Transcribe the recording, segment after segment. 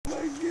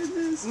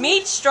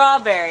Meet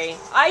Strawberry,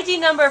 ID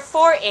number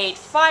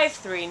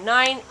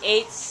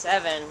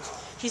 4853987.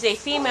 She's a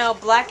female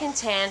black and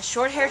tan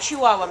short-haired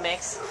Chihuahua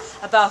mix,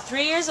 about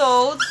 3 years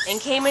old,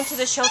 and came into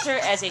the shelter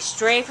as a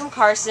stray from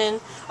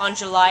Carson on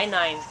July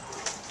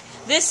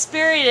 9th. This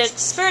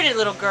spirited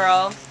little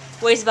girl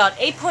weighs about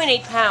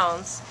 8.8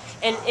 pounds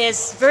and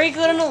is very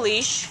good on a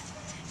leash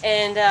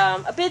and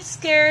a bit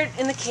scared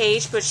in the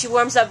cage, but she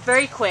warms up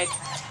very quick.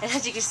 And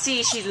as you can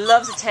see, she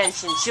loves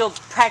attention. She'll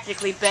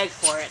practically beg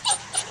for it.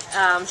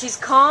 She's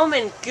calm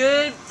and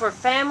good for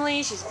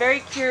family. She's very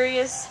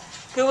curious,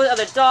 good with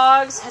other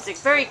dogs, has a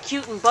very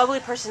cute and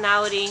bubbly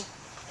personality,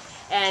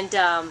 and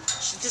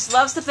she just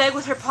loves to beg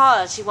with her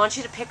paws. She wants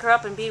you to pick her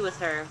up and be with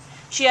her.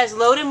 She has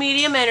low to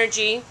medium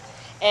energy,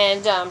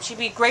 and she'd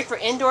be great for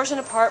indoors in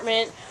an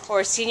apartment or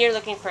a senior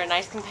looking for a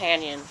nice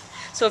companion.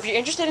 So if you're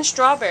interested in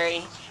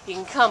Strawberry, you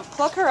can come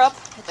pluck her up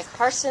at the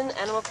Carson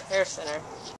Animal Care Center.